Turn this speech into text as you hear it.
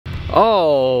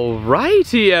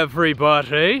Alrighty,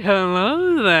 everybody.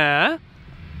 Hello there.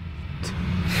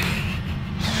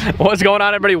 What's going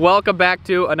on, everybody? Welcome back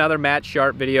to another Matt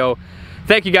Scharff video.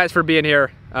 Thank you guys for being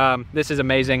here. This is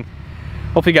amazing.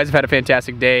 Hopefully you guys have had a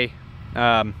fantastic day.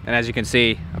 And as you can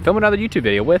see, I'm filming another YouTube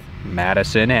video with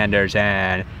Madison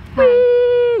Anderson.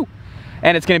 Woo!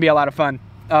 And it's gonna be a lot of fun.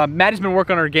 Maddie's been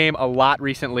working on her game a lot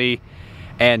recently,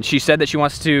 and she said that she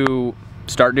wants to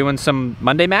start doing some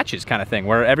Monday matches kind of thing,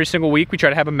 where every single week we try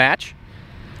to have a match.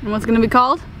 And what's gonna be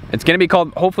called? It's gonna be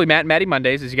called, hopefully, Matt and Maddie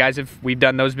Mondays, as you guys we've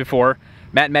done those before.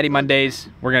 Matt and Maddie Mondays,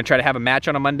 we're gonna try to have a match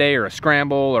on a Monday, or a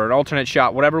scramble, or an alternate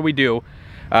shot, whatever we do.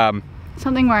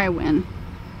 Something where I win.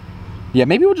 Yeah,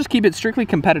 maybe we'll just keep it strictly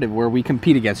competitive, where we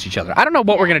compete against each other. I don't know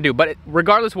what we're gonna do, but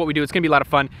regardless of what we do, it's gonna be a lot of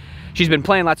fun. She's been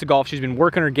playing lots of golf. She's been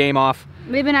working her game off.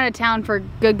 We've been out of town for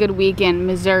a good week in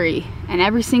Missouri, and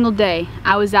every single day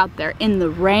I was out there in the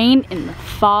rain, in the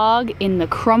fog, in the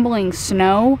crumbling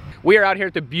snow. We are out here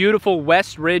at the beautiful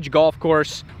West Ridge Golf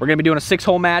Course. We're gonna be doing a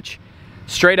 6-hole match,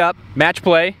 straight up, match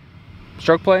play,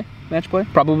 stroke play, match play,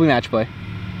 probably match play.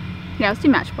 Yeah, let's do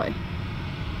match play.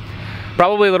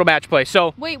 Probably a little match play.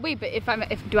 So wait, but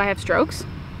do I have strokes?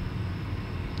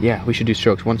 Yeah, we should do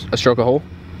strokes. A stroke a hole.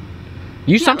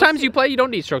 Sometimes you play, you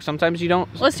don't need strokes. Sometimes you don't.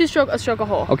 Let's do a stroke a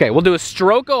hole. Okay, we'll do a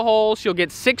stroke a hole. She'll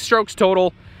get 6 strokes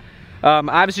total. I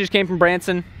obviously just came from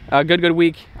Branson. Good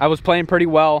week. I was playing pretty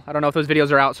well. I don't know if those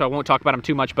videos are out, so I won't talk about them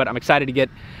too much, but I'm excited to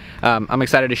I'm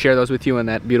excited to share those with you in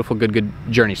that beautiful good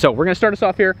journey. So we're gonna start us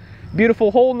off here.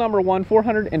 Beautiful hole number 1,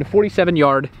 447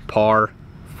 yard par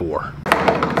 4.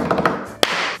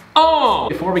 Oh!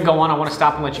 Before we go on, I want to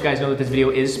stop and let you guys know that this video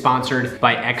is sponsored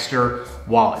by Ekster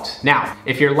wallets. Now,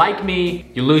 if you're like me,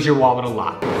 you lose your wallet a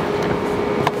lot.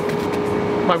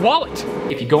 My wallet!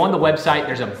 If you go on the website,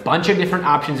 there's a bunch of different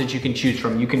options that you can choose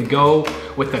from. You can go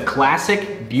with the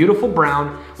classic, beautiful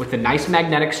brown with a nice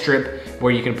magnetic strip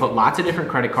where you can put lots of different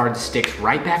credit cards, sticks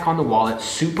right back on the wallet,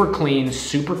 super clean,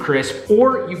 super crisp.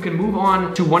 Or you can move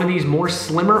on to one of these more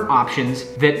slimmer options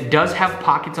that does have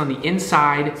pockets on the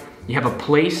inside. You have a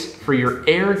place for your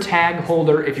AirTag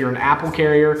holder if you're an Apple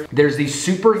carrier. There's these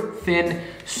super thin,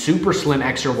 super slim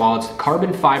Ekster wallets,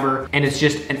 carbon fiber, and it's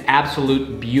just an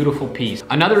absolute beautiful piece.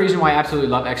 Another reason why I absolutely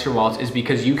love Ekster wallets is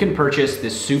because you can purchase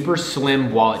this super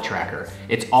slim wallet tracker.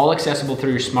 It's all accessible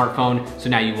through your smartphone, so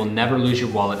now you will never lose your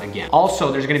wallet again.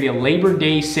 Also, there's gonna be a Labor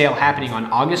Day sale happening on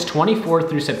August 24th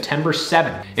through September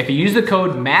 7th. If you use the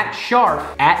code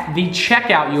MATTSCHARFF at the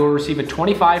checkout, you will receive a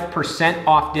 25%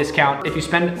 off discount. If you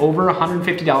spend over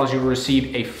 $150, you will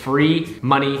receive a free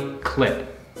money clip.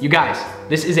 You guys,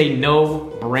 this is a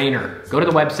no-brainer. Go to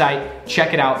the website,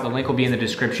 check it out. The link will be in the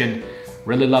description.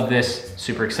 Really love this,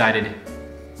 super excited.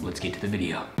 Let's get to the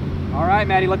video. All right,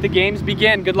 Maddie, let the games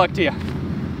begin. Good luck to you.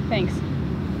 Thanks.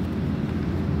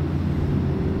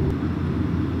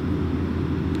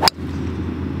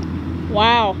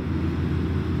 Wow.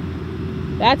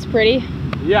 That's pretty.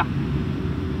 Yeah.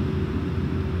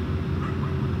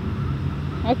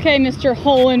 Okay, Mr.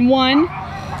 Hole-in-One.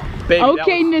 Baby,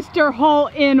 okay, Mr.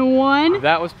 Hole-in-One.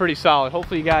 That was pretty solid.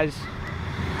 Hopefully you guys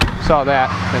saw that.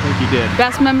 I think you did.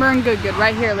 Best member and good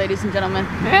right here, ladies and gentlemen.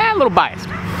 A little biased.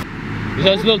 There's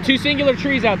those little 2 singular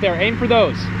trees out there. Aim for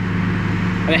those.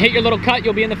 And then hit your little cut,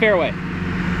 you'll be in the fairway.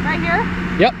 Right here?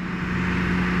 Yep.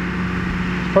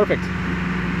 Perfect.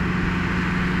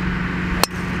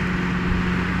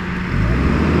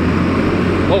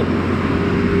 Whoa.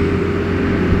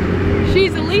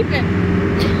 She's leaping.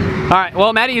 All right,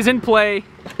 well, Maddie is in play.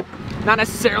 Not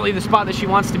necessarily the spot that she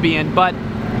wants to be in, but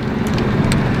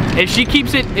if she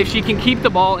can keep the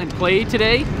ball in play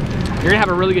today, you're gonna have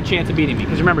a really good chance of beating me.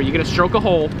 Because remember, you're gonna stroke a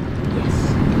hole.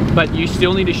 Yes. But you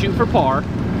still need to shoot for par.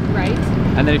 Right.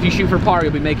 And then if you shoot for par,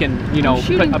 you'll be making, you know,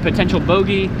 a potential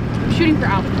bogey. I'm shooting for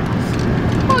albatross.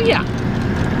 Oh yeah.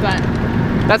 But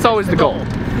that's always the goal.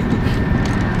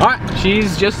 All right,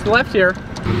 she's just left here.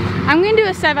 I'm gonna do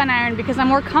a 7-iron because I'm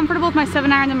more comfortable with my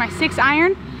 7-iron than my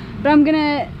 6-iron, but I'm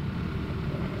gonna,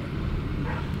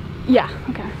 yeah,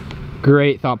 okay.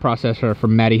 Great thought process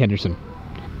from Maddie Henderson.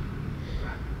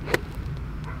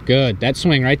 Good, that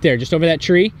swing right there, just over that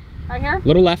tree. Right here?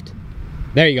 Little left.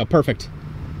 There you go, perfect.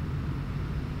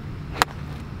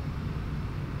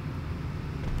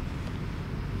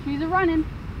 She's a running.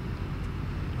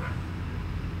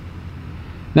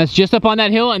 That's just up on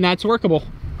that hill, and that's workable.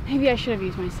 Maybe I should have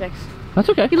used my 6. That's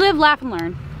okay. You live, laugh, and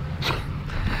learn.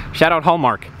 Shout out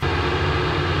Hallmark.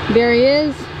 There he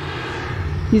is.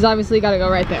 He's obviously got to go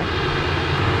right there.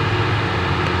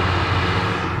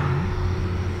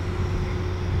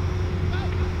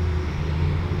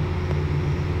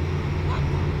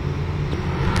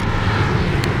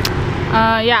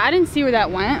 Yeah, I didn't see where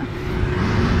that went.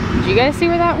 Did you guys see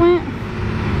where that went?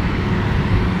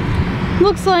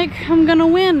 Looks like I'm gonna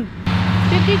win.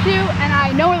 52, and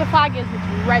I know where the flag is.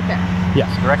 It's right there.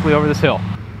 Yes, directly over this hill.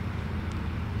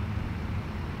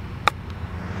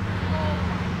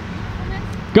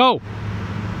 Go!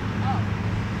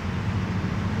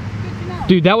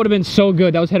 Dude, that would have been so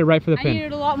good. That was headed right for the pin. I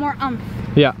needed a lot more umph.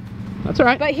 Yeah, that's all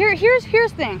right. But here's the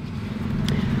thing.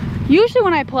 Usually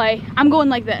when I play, I'm going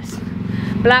like this.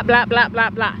 Blah, blah, blah, blah,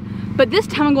 blah. But this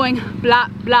time I'm going blah,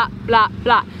 blah, blah,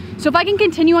 blah. So if I can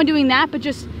continue on doing that, but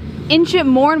just inch it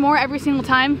more and more every single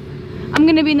time, I'm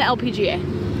gonna be in the LPGA.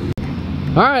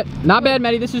 All right, not bad,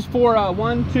 Maddie. This is for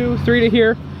 1, 2, 3 to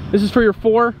here. This is for your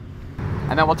 4.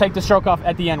 And then we'll take the stroke off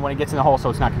at the end when it gets in the hole so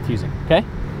it's not confusing, okay?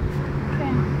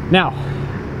 Okay. Now.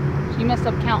 So you messed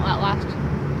up count at last.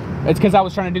 It's because I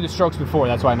was trying to do the strokes before,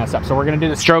 that's why I messed up. So we're gonna do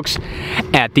the strokes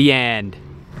at the end.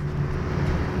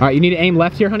 All right, you need to aim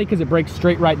left here, honey, because it breaks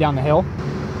straight right down the hill.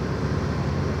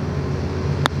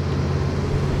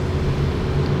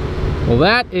 Well,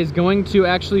 that is going to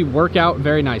actually work out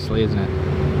very nicely, isn't it?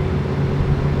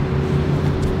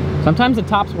 Sometimes the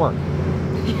tops work.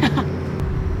 Yeah.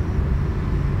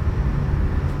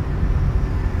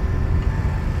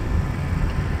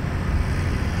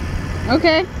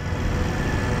 Okay.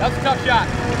 That's a tough shot.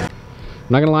 I'm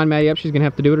not gonna line Maddie up. She's gonna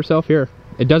have to do it herself here.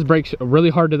 It does break really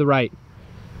hard to the right.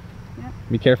 Yep.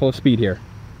 Be careful of speed here.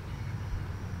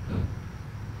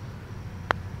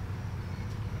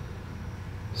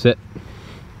 Sit.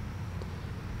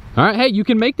 All right, hey, you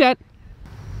can make that.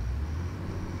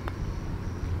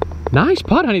 Nice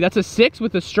putt, honey. That's a 6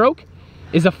 with the stroke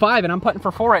is a 5, and I'm putting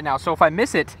for 4 right now. So if I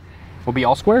miss it, we'll be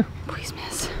all square. Please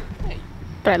miss.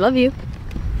 But I love you.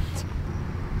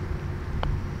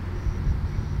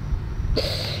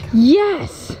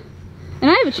 Yes!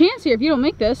 And I have a chance here if you don't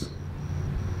make this.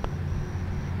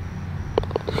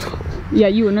 Yeah,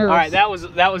 you were nervous. All right, that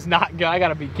was not good. I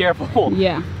gotta be careful.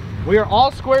 Yeah. We are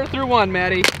all square through 1,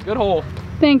 Maddie. Good hole.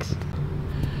 Thanks.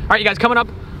 All right, you guys, coming up,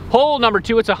 hole number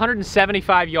 2. It's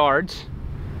 175 yards.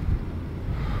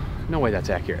 No way that's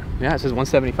accurate. Yeah, it says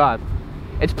 175.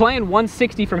 It's playing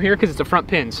 160 from here because it's a front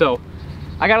pin. So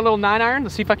I got a little 9-iron.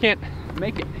 Let's see if I can't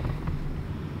make it.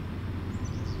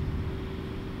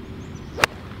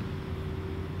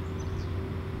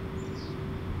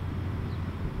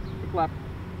 Kick left.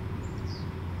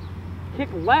 Kick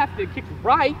left, it kicks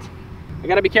right. I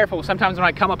gotta be careful. Sometimes when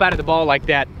I come up out of the ball like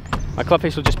that, my club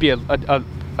face will just be a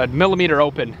millimeter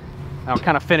open. I'll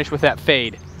kind of finish with that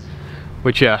fade,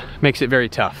 which makes it very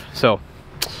tough. So,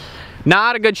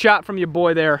 not a good shot from your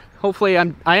boy there. Hopefully,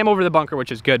 I am over the bunker,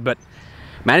 which is good, but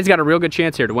Maddie's got a real good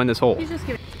chance here to win this hole.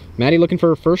 Maddie looking for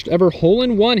her first ever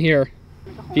hole-in-one here.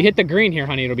 If you hit the green here,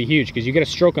 honey, it'll be huge because you get a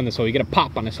stroke on this hole. You get a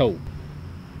pop on this hole.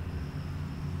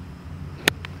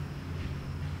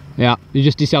 Yeah, you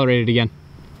just decelerated again.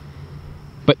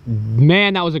 But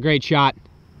man, that was a great shot.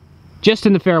 Just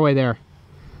in the fairway there.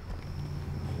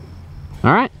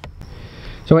 All right.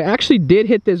 So I actually did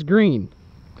hit this green.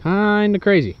 Kind of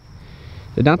crazy.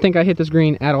 Did not think I hit this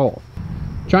green at all.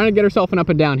 Trying to get herself an up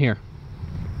and down here.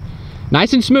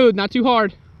 Nice and smooth, not too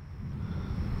hard.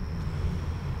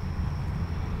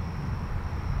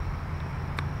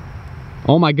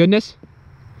 Oh my goodness.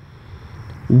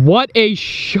 What a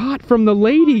shot from the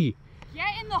lady. Get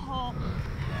in the hole.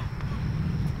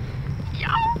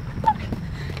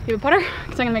 You have a putter?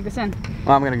 Because I'm going to make this in.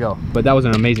 Well, I'm going to go. But that was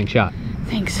an amazing shot.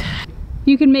 Thanks.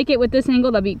 You can make it with this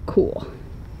angle, that'd be cool.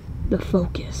 The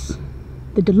focus.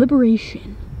 The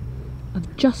deliberation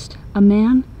of just a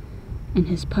man and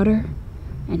his putter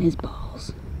and his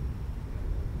balls.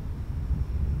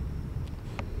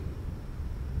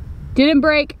 Didn't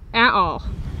break at all.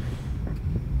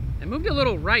 It moved a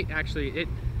little right, actually.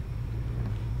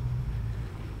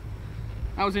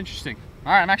 That was interesting.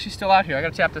 All right, I'm actually still out here. I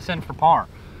got to tap this in for par.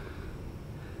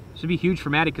 This would be huge for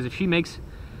Maddie because if she makes,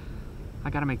 I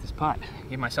got to make this putt.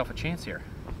 Give myself a chance here.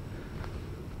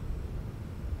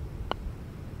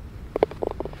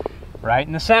 Right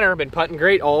in the center. Been putting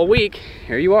great all week.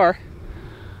 Here you are.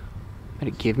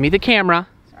 Better give me the camera.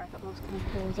 Sorry, I thought that was kind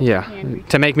of cool. Yeah,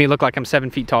 to make me look like I'm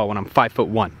 7 feet tall when I'm 5'1".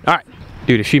 All right,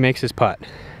 dude, if she makes this putt,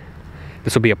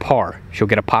 this will be a par. She'll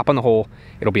get a pop on the hole.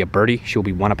 It'll be a birdie. She'll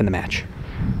be 1 up in the match.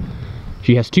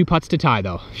 She has 2 putts to tie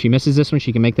though. If she misses this one,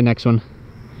 she can make the next one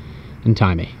and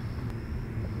tie me.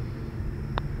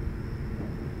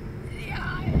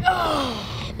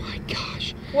 Oh my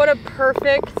gosh. What a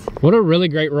perfect. What a really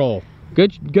great roll.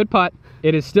 Good putt.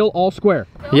 It is still all square.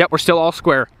 Yep, we're still all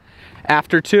square.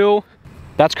 After 2,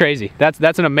 that's crazy.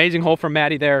 That's an amazing hole from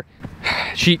Maddie there.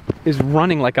 She is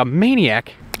running like a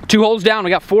maniac. 2 holes down, we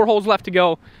got 4 holes left to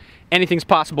go. Anything's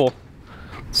possible.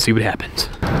 Let's see what happens.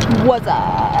 What's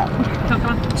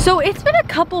up? So it's been a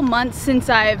couple months since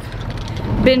I've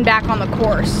been back on the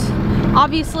course.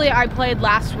 Obviously I played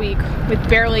last week with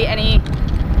barely any,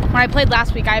 when I played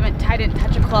last week I didn't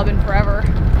touch a club in forever.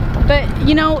 But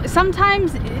you know,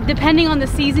 sometimes depending on the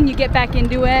season you get back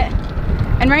into it.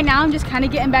 And right now I'm just kind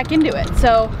of getting back into it.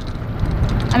 So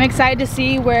I'm excited to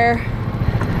see where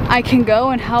I can go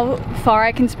and how far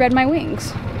I can spread my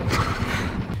wings.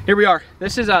 Here we are.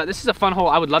 This is a fun hole.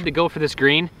 I would love to go for this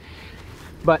green,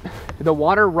 but the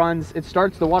water runs,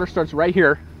 the water starts right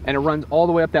here and it runs all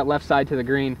the way up that left side to the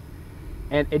green.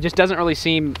 And it just doesn't really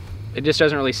seem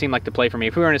like the play for me.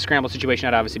 If we were in a scramble situation,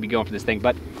 I'd obviously be going for this thing,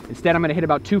 but instead I'm gonna hit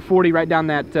about 240 right down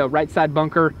that right side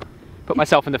bunker, put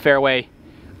myself in the fairway.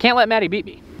 Can't let Maddie beat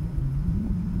me.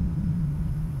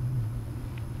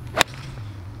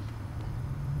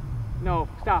 No,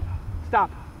 stop, stop.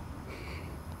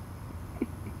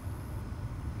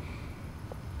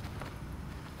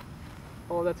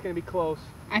 Oh, that's gonna be close.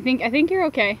 I think you're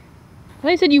okay. I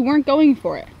thought you said you weren't going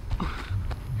for it.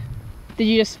 Did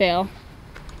you just fail?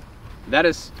 That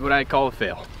is what I call a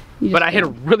fail. But I hit a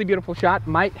really beautiful shot.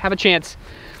 Might have a chance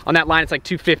on that line. It's like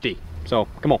 250. So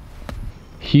come on.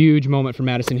 Huge moment for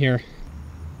Madison here.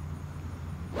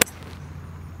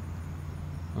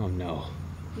 Oh no.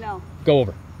 No. Go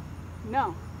over.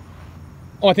 No.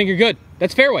 Oh, I think you're good.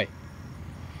 That's fairway.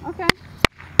 Okay.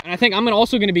 And I think I'm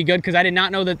also going to be good because I did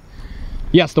not know that.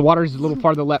 Yes, the water is a little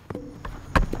farther left.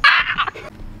 Ah!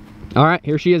 All right,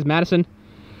 here she is, Madison.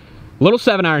 Little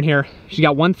 7-iron here. She's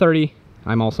got 130.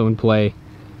 I'm also in play.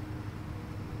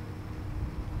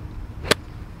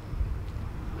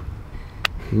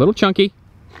 A little chunky.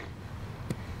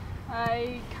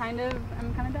 I'm kind of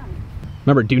done.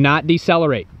 Remember, do not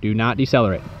decelerate. Do not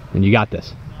decelerate. And you got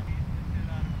this.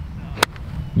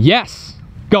 Yes!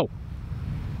 Go!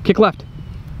 Kick left.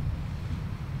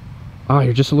 Oh,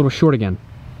 you're just a little short again.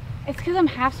 It's because I'm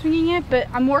half swinging it, but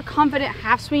I'm more confident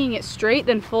half swinging it straight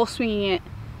than full swinging it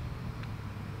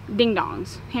ding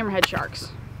dongs, hammerhead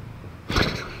sharks.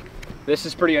 This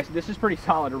is pretty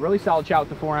solid. A really solid shot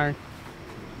with the 4-iron.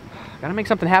 Gotta make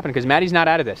something happen because Maddie's not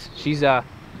out of this. She's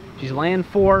laying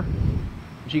 4.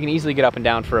 She can easily get up and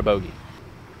down for a bogey.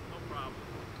 No problem.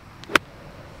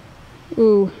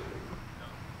 Ooh.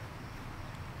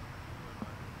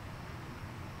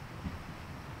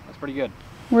 That's pretty good.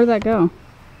 Where'd that go?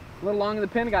 A little long in the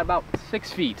pin, got about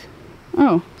 6 feet.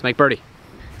 Oh. Let's make birdie.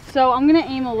 So I'm gonna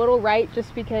aim a little right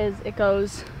just because it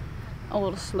goes a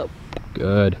little slope.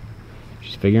 Good.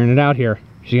 She's figuring it out here.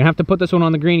 She's gonna have to put this one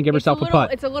on the green and give herself a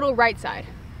putt. It's a little right side.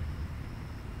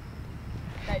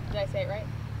 Did I say it right?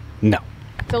 No.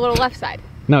 It's a little left side.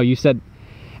 No, you said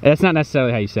that's not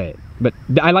necessarily how you say it. But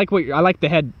I like the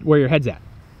head where your head's at.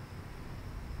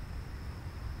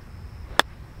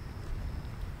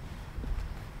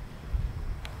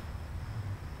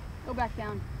 Go back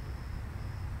down.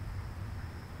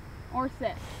 Or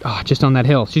sit. Oh, just on that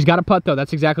hill. She's got a putt though.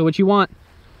 That's exactly what you want.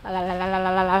 La, la, la, la, la,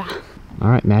 la, la. All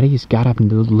right, Maddie's got a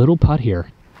little putt here.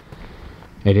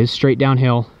 It is straight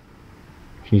downhill.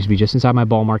 She needs to be just inside my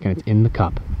ball mark and it's in the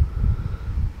cup.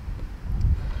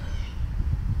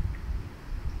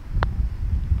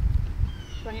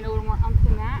 Do I need a little more umph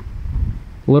than that?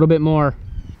 A little bit more.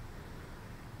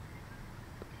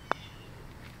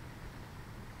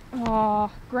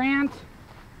 Oh, Grant.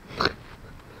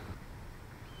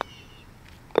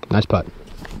 Nice putt.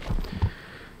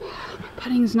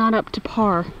 Putting's not up to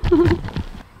par. All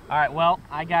right, well,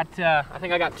 I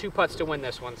think I got 2 putts to win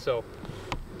this one, so.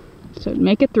 So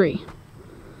make it 3.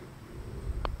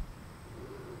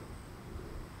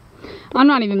 I'm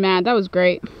not even mad. That was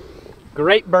great.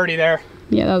 Great birdie there.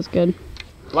 Yeah, that was good.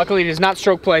 Luckily, it is not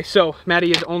stroke play, so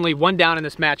Maddie is only 1 down in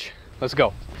this match. Let's go.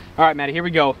 All right, Maddie, here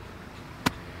we go.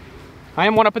 I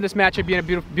am 1 up in this match. It'd be a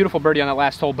beautiful birdie on that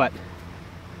last hole, but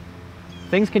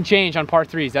things can change on par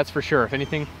 3s, that's for sure. If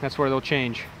anything, that's where they'll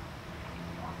change.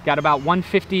 Got about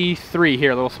 153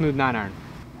 here, a little smooth 9-iron.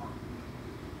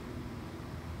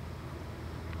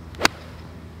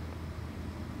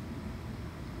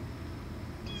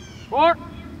 Four.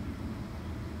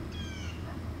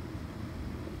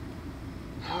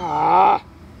 Ah.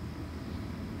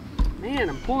 Man,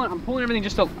 I'm pulling everything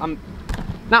just I'm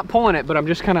not pulling it, but I'm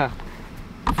just kind of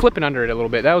flipping under it a little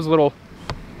bit. That was a little,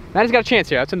 Maddie's got a chance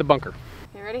here. That's in the bunker.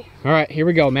 You ready? All right, here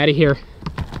we go. Maddie here.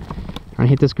 Trying to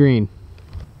hit this green.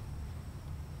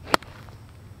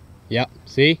 Yep,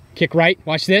 see? Kick right,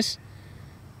 watch this.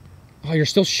 Oh, you're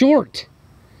still short.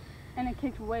 And it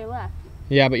kicked way left.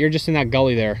 Yeah, but you're just in that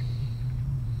gully there.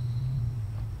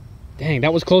 Dang,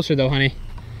 that was closer though, honey.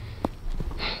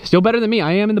 Still better than me.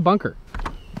 I am in the bunker.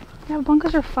 Yeah,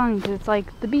 bunkers are fun because it's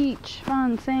like the beach,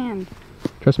 fun, sand.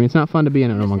 Trust me, it's not fun to be in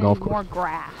it on my golf course. More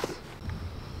grass.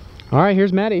 All right,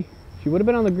 here's Maddie. She would have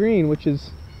been on the green, which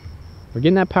is, we're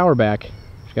getting that power back.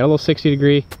 She's got a little 60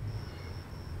 degree.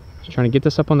 Just trying to get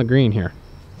this up on the green here.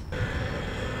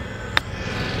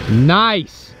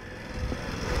 Nice.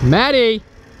 Maddie.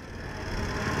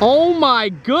 Oh my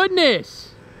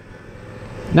goodness.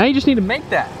 Now you just need to make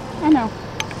that. I know.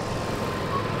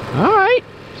 All right.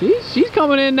 She's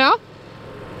coming in now.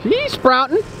 She's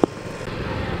sprouting.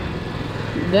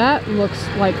 That looks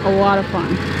like a lot of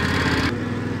fun.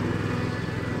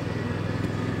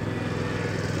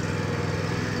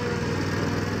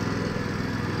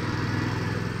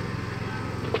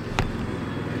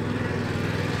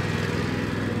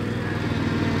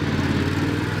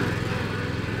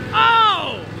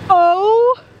 Oh!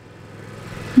 Oh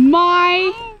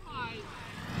my.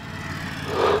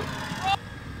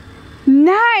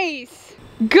 Nice.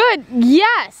 Good.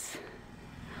 Yes.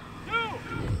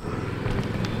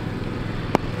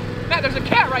 Matt, there's a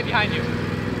cat right behind you.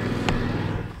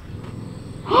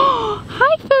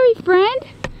 Hi, furry friend.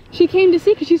 She came to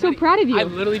see because she's so proud of you. I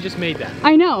literally just made that.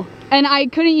 I know. And I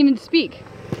couldn't even speak.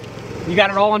 You got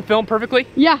it all on film perfectly?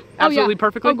 Yeah. Absolutely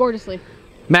perfectly? Oh, gorgeously.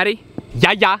 Maddie,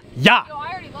 yeah. No,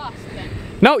 I already lost then.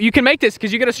 No, you can make this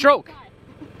because you get a stroke.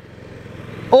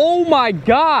 Oh my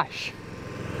gosh.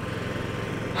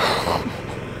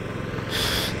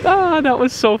 Ah, that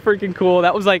was so freaking cool.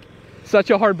 That was like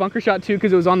such a hard bunker shot too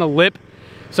because it was on the lip.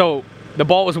 So the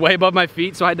ball was way above my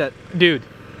feet. So I had to, dude,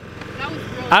 That was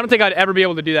really I don't think I'd ever be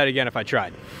able to do that again if I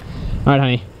tried. All right,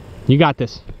 honey, you got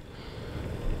this.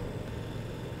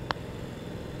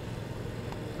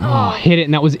 Oh, hit it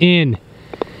and that was in.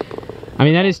 I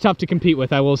mean, that is tough to compete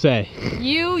with, I will say.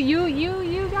 You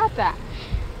got that.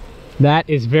 That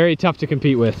is very tough to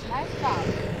compete with. Nice job.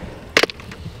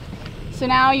 So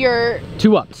now you're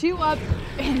 2 up. 2 up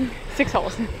in 6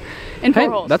 holes. In 4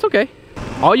 holes. That's okay.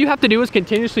 All you have to do is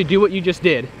continuously do what you just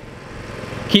did.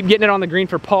 Keep getting it on the green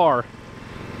for par.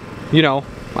 You know,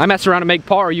 I mess around and make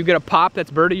par. You get a pop,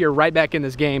 that's birdie, you're right back in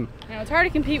this game. You know, it's hard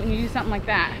to compete when you do something like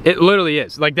that. It literally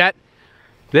is. Like that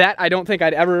I don't think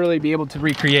I'd ever really be able to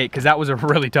recreate because that was a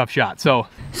really tough shot. So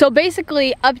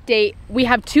basically, update, we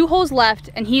have 2 holes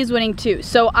left and he's winning 2.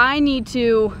 So I need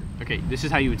to... Okay, this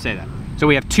is how you would say that. So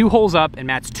we have 2 holes up and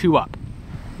Matt's 2 up.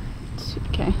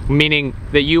 Okay. Meaning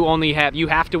that you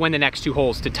have to win the next 2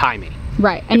 holes to tie me.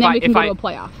 Right, and then we can go to a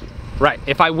playoff. Right,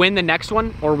 if I win the next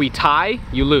one or we tie,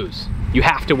 you lose. You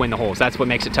have to win the holes. That's what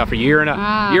makes it tougher. You're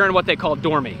in what they call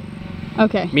dormy.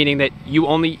 Okay. Meaning that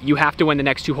you have to win the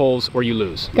next 2 holes or you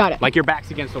lose. Got it. Like your back's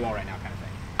against the wall right now kind of thing.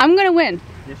 I'm gonna win.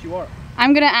 Yes, you are.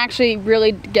 I'm gonna actually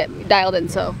really get dialed in,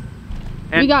 so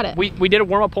and we got it. We did a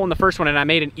warm-up hole in the first one and I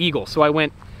made an eagle. So I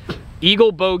went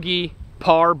eagle, bogey,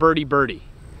 par, birdie, birdie.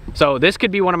 So this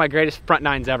could be one of my greatest front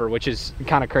 9s ever, which is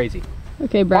kind of crazy.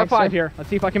 Okay, brag. Par 5 here. Let's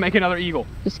see if I can make another eagle.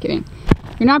 Just kidding.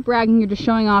 You're not bragging, you're just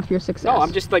showing off your success. No,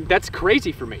 I'm just like, that's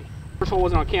crazy for me. First hole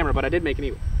wasn't on camera, but I did make an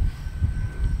eagle.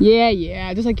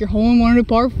 Yeah, just like your hole in one at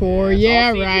par 4. Yeah,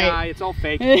 all CGI, right. It's all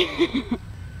fake.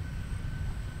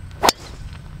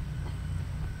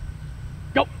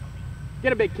 Go.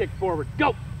 Get a big kick forward.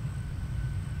 Go.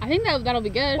 I think that'll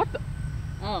be good. What the?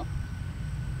 Oh.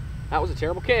 That was a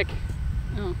terrible kick.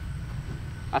 Oh.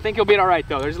 I think you'll be all right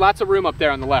though. There's lots of room up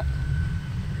there on the left.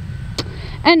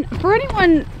 And for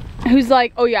anyone who's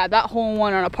like, oh yeah, that hole in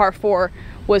one on a par 4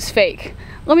 was fake.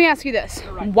 Let me ask you this: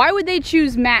 why would they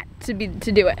choose Matt to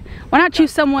do it? Why not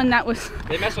choose someone that was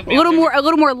a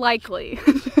little more likely?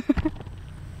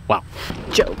 Wow.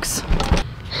 Jokes.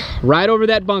 Right over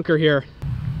that bunker here.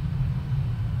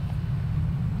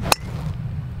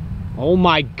 Oh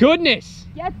my goodness!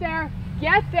 Get there!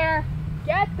 Get there!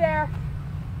 Get there!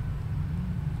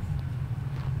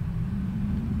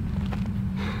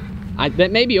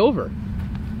 That may be over.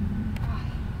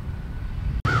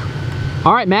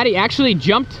 All right, Maddie actually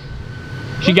jumped.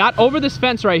 She got over this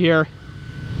fence right here,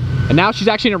 and now she's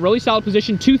actually in a really solid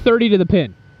position, 230 to the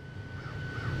pin.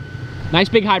 Nice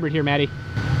big hybrid here, Maddie.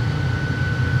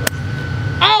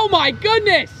 Oh my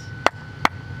goodness!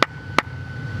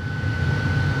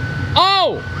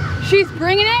 Oh! She's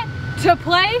bringing it to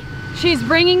play. She's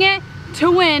bringing it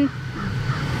to win.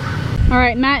 All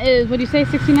right, Matt is, what do you say,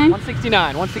 69?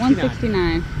 169, 169.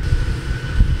 169.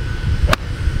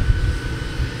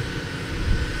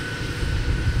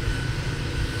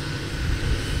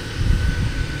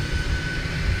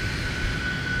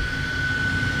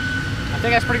 I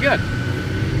think that's pretty good.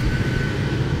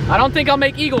 I don't think I'll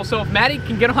make eagle, so if Maddie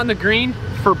can get on the green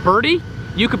for birdie,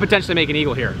 you could potentially make an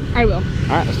eagle here. I will. All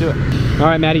right, let's do it. All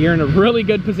right, Maddie, you're in a really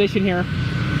good position here.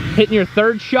 Hitting your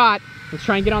third shot. Let's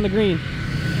try and get on the green.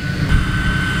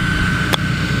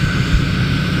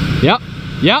 Yep,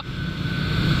 yep,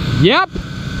 yep.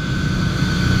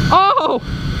 Oh!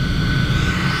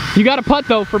 You got a putt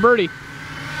though for birdie.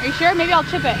 Are you sure? Maybe I'll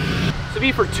chip it. This will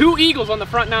be for 2 eagles on the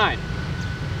front 9.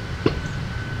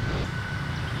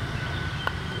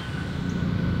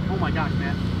 Oh my gosh,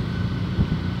 man.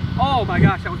 Oh my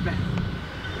gosh, that was bad.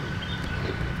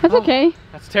 That's okay.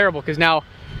 That's terrible, because now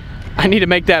I need to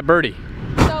make that birdie.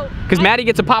 Because Maddie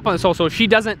gets a pop on this hole, so if she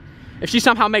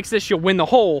somehow makes this, she'll win the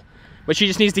hole, but she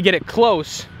just needs to get it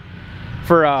close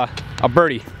for a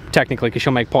birdie, technically, because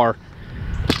she'll make par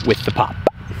with the pop.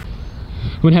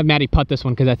 I'm gonna have Maddie putt this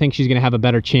one, because I think she's gonna have a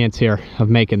better chance here of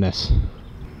making this.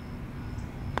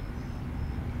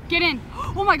 Get in.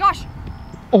 Oh my gosh.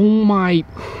 Oh my.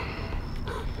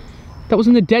 That was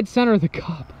in the dead center of the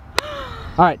cup.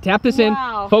 All right, tap this in.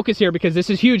 Focus here, because this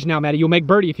is huge now, Maddie. You'll make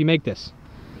birdie if you make this.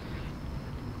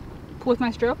 With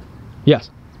my stroke? Yes.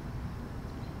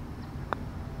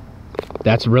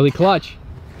 That's really clutch.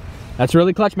 That's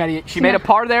really clutch, Maddie. She made a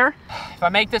par there. If I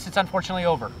make this, it's unfortunately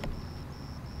over.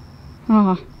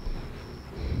 Oh.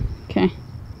 Okay.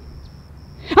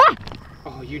 Ah!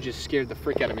 Oh, you just scared the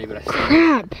frick out of me, but I still...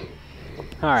 Crap.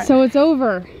 All right. So it's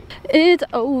over. It's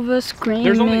over, screaming.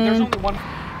 There's only one.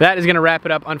 That is gonna wrap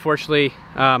it up. Unfortunately,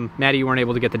 Maddie, you weren't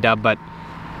able to get the dub, but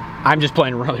I'm just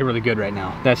playing really, really good right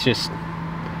now. That's just...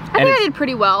 I think I did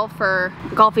pretty well for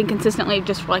golfing consistently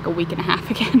just for like a week and a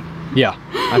half again. Yeah,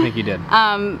 I think you did.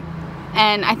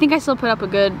 And I think I still put up a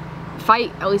good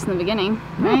fight, at least in the beginning,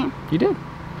 right? Yeah, you did.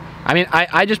 I mean,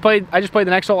 I just played the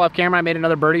next hole off camera. I made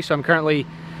another birdie, so I'm currently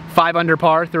 5 under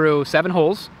par through 7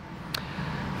 holes,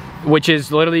 which is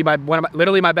literally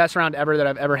my best round ever that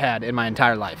I've ever had in my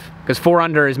entire life. Because 4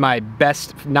 under is my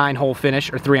best 9-hole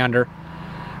finish, or 3 under.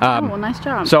 Oh, well, nice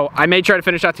job. So I may try to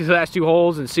finish out these last 2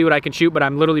 holes and see what I can shoot, but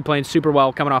I'm literally playing super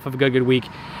well, coming off of a good week,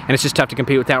 and it's just tough to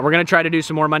compete with that. We're gonna try to do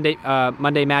some more Monday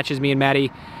matches, me and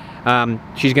Maddie.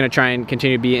 She's gonna try and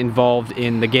continue to be involved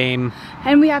in the game.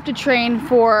 And we have to train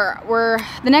for,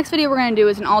 the next video we're gonna do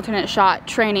is an alternate shot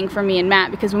training for me and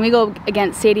Matt, because when we go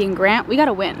against Sadie and Grant, we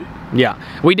gotta win. Yeah,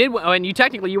 we did, and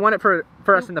you won it for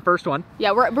us in the first one.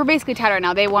 Yeah, we're basically tied right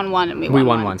now. They won 1 and we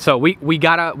won 1. So we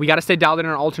gotta stay dialed in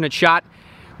on an alternate shot.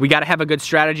 We gotta have a good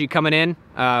strategy coming in.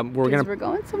 We're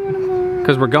going somewhere tomorrow.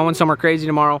 Because we're going somewhere crazy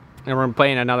tomorrow, and we're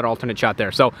playing another alternate shot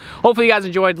there. So hopefully you guys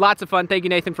enjoyed. Lots of fun. Thank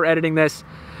you, Nathan, for editing this.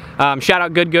 Shout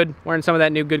out Good, wearing some of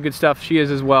that new Good stuff. She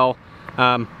is as well.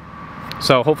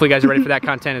 So hopefully you guys are ready for that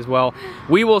content as well.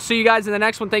 We will see you guys in the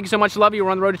next one. Thank you so much. Love you.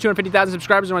 We're on the road to 250,000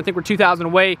 subscribers, and I think we're 2,000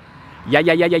 away.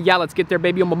 Yeah. Let's get there,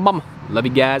 baby. On my mama. Love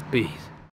you guys. Peace.